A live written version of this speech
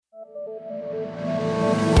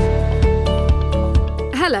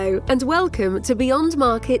Hello and welcome to Beyond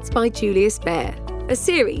Markets by Julius Baer, a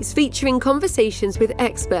series featuring conversations with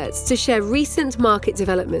experts to share recent market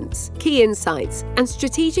developments, key insights, and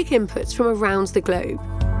strategic inputs from around the globe.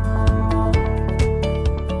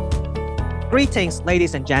 Greetings,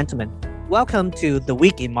 ladies and gentlemen. Welcome to The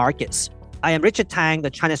Week in Markets. I am Richard Tang, the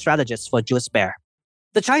China strategist for Julius Baer.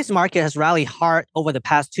 The Chinese market has rallied hard over the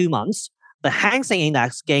past 2 months. The Hang Seng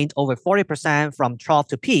Index gained over 40% from trough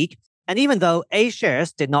to peak, and even though A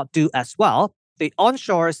shares did not do as well, the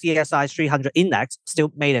onshore CSI 300 index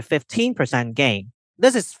still made a 15% gain.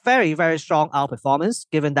 This is very, very strong outperformance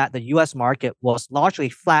given that the US market was largely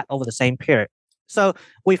flat over the same period. So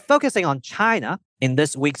we're focusing on China in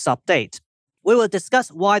this week's update. We will discuss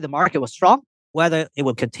why the market was strong, whether it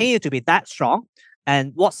will continue to be that strong,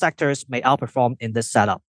 and what sectors may outperform in this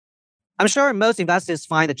setup. I'm sure most investors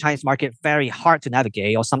find the Chinese market very hard to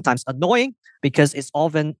navigate or sometimes annoying because it's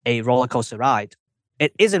often a roller coaster ride.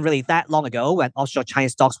 It isn't really that long ago when offshore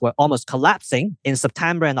Chinese stocks were almost collapsing in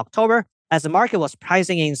September and October as the market was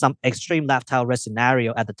pricing in some extreme left-tail risk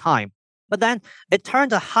scenario at the time. But then it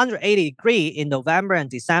turned 180 degrees in November and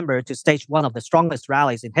December to stage one of the strongest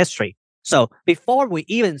rallies in history. So before we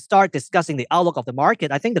even start discussing the outlook of the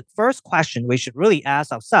market, I think the first question we should really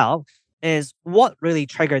ask ourselves is what really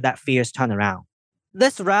triggered that fierce turnaround?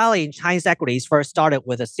 This rally in Chinese equities first started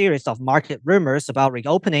with a series of market rumors about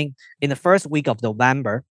reopening in the first week of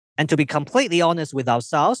November. And to be completely honest with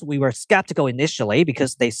ourselves, we were skeptical initially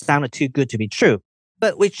because they sounded too good to be true.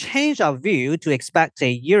 But we changed our view to expect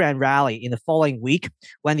a year-end rally in the following week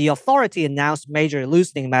when the authority announced major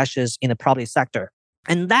loosening measures in the property sector.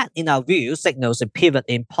 And that, in our view, signals a pivot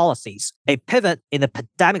in policies, a pivot in the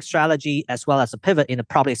pandemic strategy, as well as a pivot in the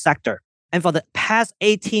property sector. And for the past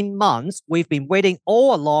 18 months, we've been waiting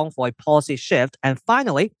all along for a policy shift. And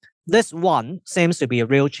finally, this one seems to be a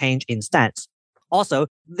real change in stance. Also,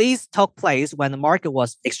 these took place when the market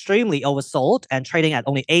was extremely oversold and trading at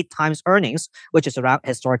only 8 times earnings, which is around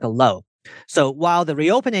historical low. So while the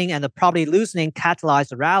reopening and the property loosening catalyzed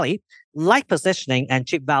the rally, light positioning and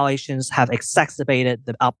cheap valuations have exacerbated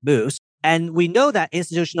the up moves. And we know that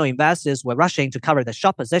institutional investors were rushing to cover the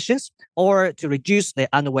short positions or to reduce their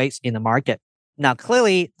underweights in the market. Now,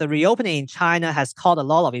 clearly, the reopening in China has caught a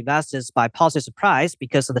lot of investors by positive surprise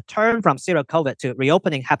because the turn from zero COVID to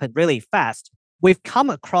reopening happened really fast. We've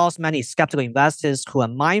come across many skeptical investors who are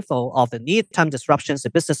mindful of the near-term disruptions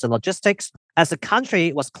in business and logistics as the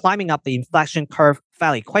country was climbing up the inflation curve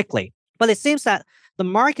fairly quickly. But it seems that the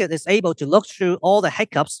market is able to look through all the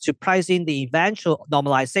hiccups to price in the eventual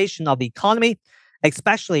normalization of the economy,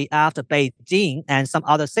 especially after Beijing and some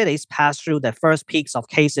other cities passed through their first peaks of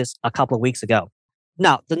cases a couple of weeks ago.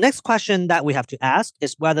 Now, the next question that we have to ask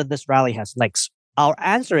is whether this rally has legs. Our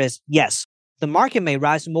answer is yes. The market may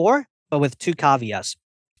rise more, but with 2 caveats.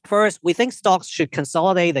 First, we think stocks should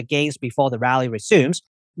consolidate the gains before the rally resumes.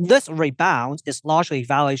 This rebound is largely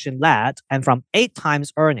valuation-led, and from 8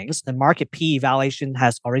 times earnings, the market PE valuation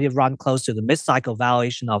has already run close to the mid-cycle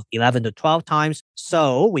valuation of 11 to 12 times,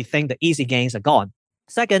 so we think the easy gains are gone.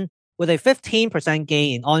 Second, with a 15%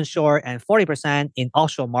 gain in onshore and 40% in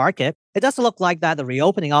offshore market, it doesn't look like that the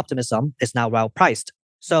reopening optimism is now well priced.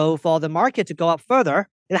 So for the market to go up further,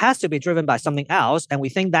 it has to be driven by something else, and we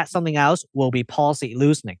think that something else will be policy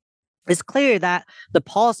loosening. It's clear that the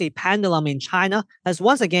policy pendulum in China has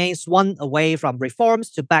once again swung away from reforms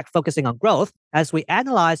to back focusing on growth as we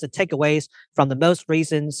analyze the takeaways from the most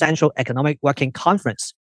recent Central Economic Working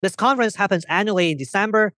Conference. This conference happens annually in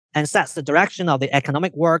December and sets the direction of the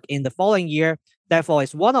economic work in the following year. Therefore,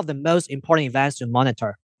 it's one of the most important events to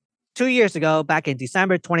monitor. 2 years ago, back in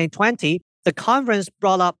December 2020, the conference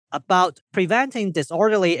brought up about preventing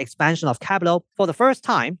disorderly expansion of capital for the first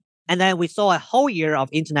time. And then we saw a whole year of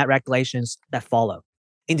internet regulations that followed.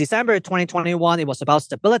 In December 2021, it was about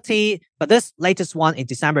stability, but this latest one in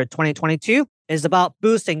December 2022 is about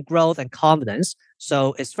boosting growth and confidence.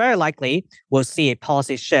 So it's very likely we'll see a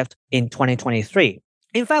policy shift in 2023.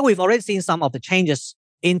 In fact, we've already seen some of the changes.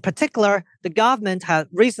 In particular, the government had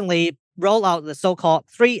recently rolled out the so-called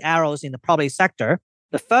 3 arrows in the property sector.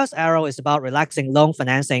 The first arrow is about relaxing loan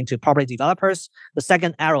financing to property developers, the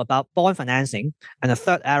second arrow about bond financing, and the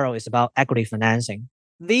third arrow is about equity financing.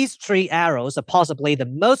 These 3 arrows are possibly the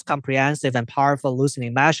most comprehensive and powerful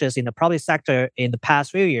loosening measures in the property sector in the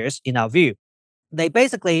past few years, in our view. They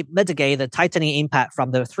basically mitigate the tightening impact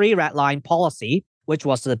from the 3 red line policy, which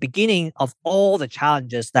was the beginning of all the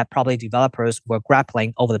challenges that property developers were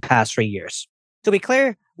grappling over the past 3 years. To be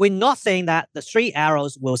clear, we're not saying that the 3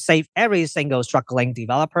 arrows will save every single struggling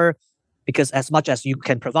developer. because as much as you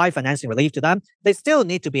can provide financing relief to them, they still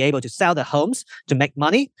need to be able to sell their homes to make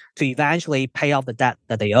money to eventually pay off the debt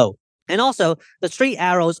that they owe. And also, the three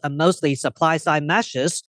arrows are mostly supply-side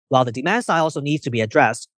measures, while the demand side also needs to be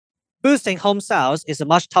addressed. Boosting home sales is a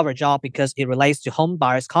much tougher job because it relates to home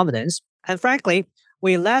buyers' confidence. And frankly,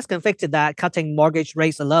 we're less convicted that cutting mortgage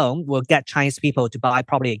rates alone will get Chinese people to buy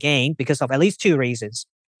property again because of at least two reasons.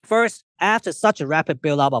 First, after such a rapid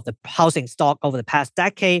build-up of the housing stock over the past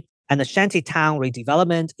decade and the shantytown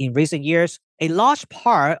redevelopment in recent years, a large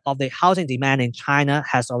part of the housing demand in China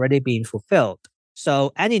has already been fulfilled.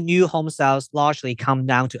 So any new home sales largely come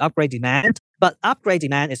down to upgrade demand, but upgrade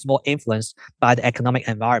demand is more influenced by the economic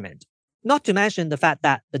environment. Not to mention the fact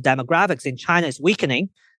that the demographics in China is weakening,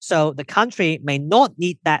 so the country may not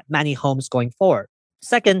need that many homes going forward.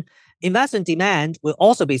 Second, investment demand will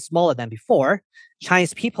also be smaller than before.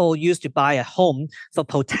 Chinese people used to buy a home for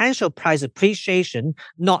potential price appreciation,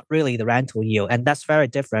 not really the rental yield, and that's very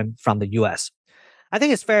different from the US. I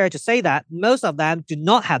think it's fair to say that most of them do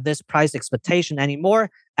not have this price expectation anymore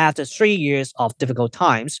after 3 years of difficult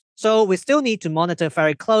times. So we still need to monitor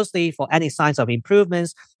very closely for any signs of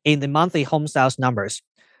improvements in the monthly home sales numbers.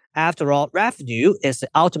 After all, revenue is the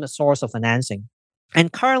ultimate source of financing.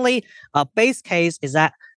 And currently, our base case is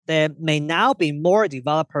that there may now be more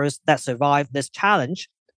developers that survive this challenge,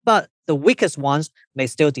 but the weakest ones may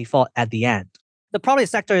still default at the end. The property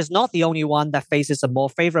sector is not the only one that faces a more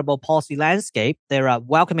favorable policy landscape. There are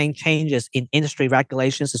welcoming changes in industry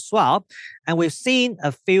regulations as well, and we've seen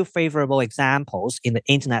a few favorable examples in the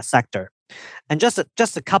internet sector. And just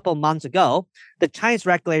a couple months ago, the Chinese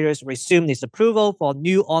regulators resumed its approval for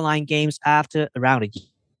new online games after around a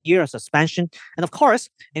year of suspension. And of course,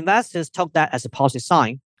 investors took that as a positive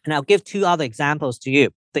sign. And I'll give two other examples to you.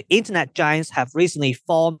 The internet giants have recently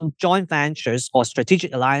formed joint ventures or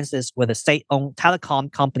strategic alliances with the state-owned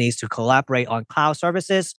telecom companies to collaborate on cloud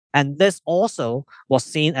services. And this also was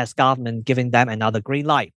seen as government giving them another green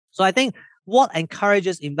light. So I think what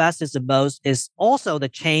encourages investors the most is also the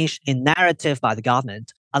change in narrative by the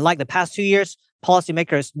government. Unlike the past 2 years,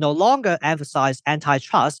 policymakers no longer emphasize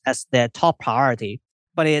antitrust as their top priority,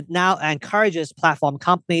 but it now encourages platform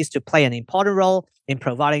companies to play an important role in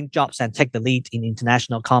providing jobs and take the lead in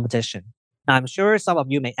international competition. Now, I'm sure some of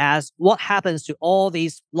you may ask, what happens to all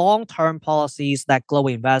these long-term policies that global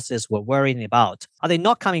investors were worrying about? Are they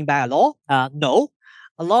not coming back at all? No.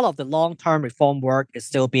 A lot of the long-term reform work is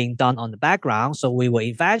still being done on the background, so we will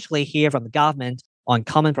eventually hear from the government on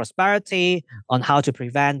common prosperity, on how to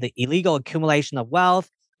prevent the illegal accumulation of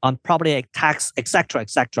wealth, on property tax, etc.,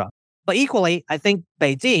 etc. But equally, I think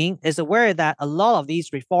Beijing is aware that a lot of these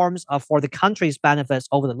reforms are for the country's benefits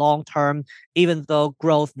over the long term, even though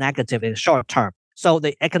growth negative in the short term. So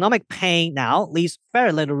the economic pain now leaves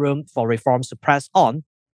very little room for reforms to press on.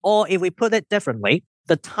 Or if we put it differently,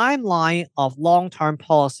 the timeline of long-term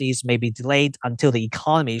policies may be delayed until the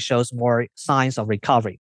economy shows more signs of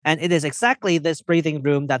recovery. And it is exactly this breathing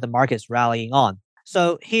room that the market is rallying on.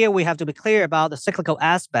 So here we have to be clear about the cyclical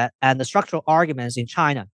aspect and the structural arguments in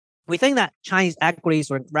China. We think that Chinese equities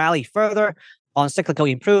will rally further on cyclical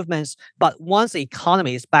improvements, but once the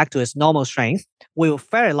economy is back to its normal strength, we will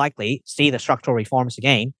very likely see the structural reforms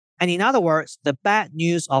again. And in other words, the bad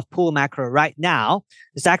news of poor macro right now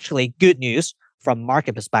is actually good news from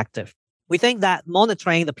market perspective. We think that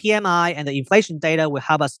monitoring the PMI and the inflation data will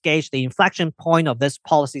help us gauge the inflection point of this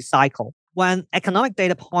policy cycle. When economic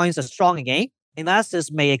data points are strong again,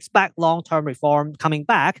 investors may expect long-term reform coming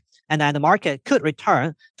back, and then the market could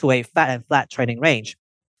return to a fat and flat trading range.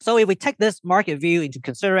 So if we take this market view into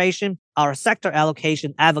consideration, our sector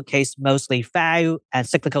allocation advocates mostly value and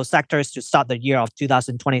cyclical sectors to start the year of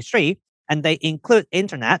 2023, and they include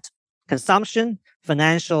internet, consumption,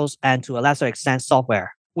 financials, and to a lesser extent,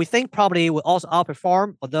 software. We think property will also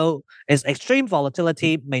outperform, although its extreme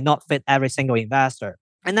volatility may not fit every single investor.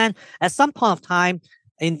 And then at some point of time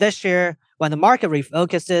in this year, when the market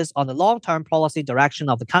refocuses on the long-term policy direction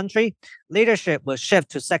of the country, leadership will shift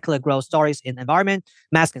to secular growth stories in environment,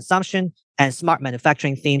 mass consumption, and smart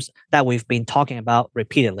manufacturing themes that we've been talking about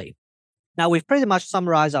repeatedly. Now, we've pretty much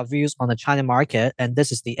summarized our views on the China market, and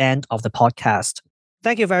this is the end of the podcast.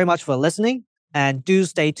 Thank you very much for listening, and do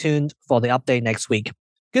stay tuned for the update next week.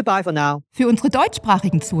 Goodbye for now. Für unsere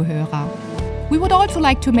deutschsprachigen Zuhörer. We would also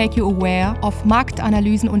like to make you aware of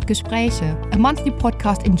Marktanalysen und Gespräche, a monthly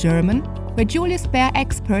podcast in German, where Julius Baer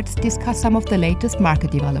experts discuss some of the latest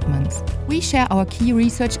market developments. We share our key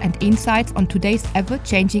research and insights on today's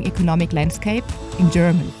ever-changing economic landscape in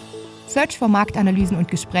German. Search for Marktanalysen und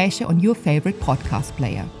Gespräche on your favorite podcast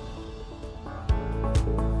player.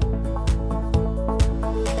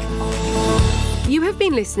 You have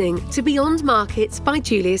been listening to Beyond Markets by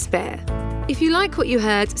Julius Baer. If you like what you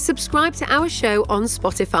heard, subscribe to our show on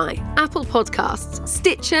Spotify, Apple Podcasts,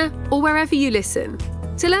 Stitcher, or wherever you listen.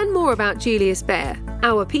 To learn more about Julius Baer,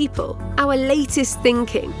 our people, our latest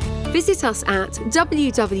thinking, visit us at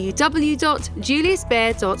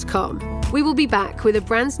www.juliusbaer.com. We will be back with a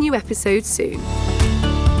brand new episode soon.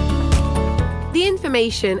 The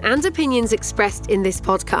information and opinions expressed in this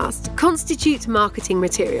podcast constitute marketing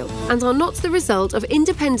material and are not the result of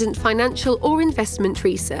independent financial or investment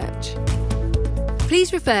research.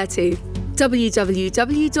 Please refer to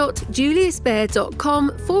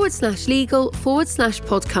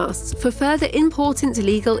www.juliusbaer.com/legal/podcasts for further important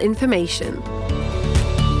legal information.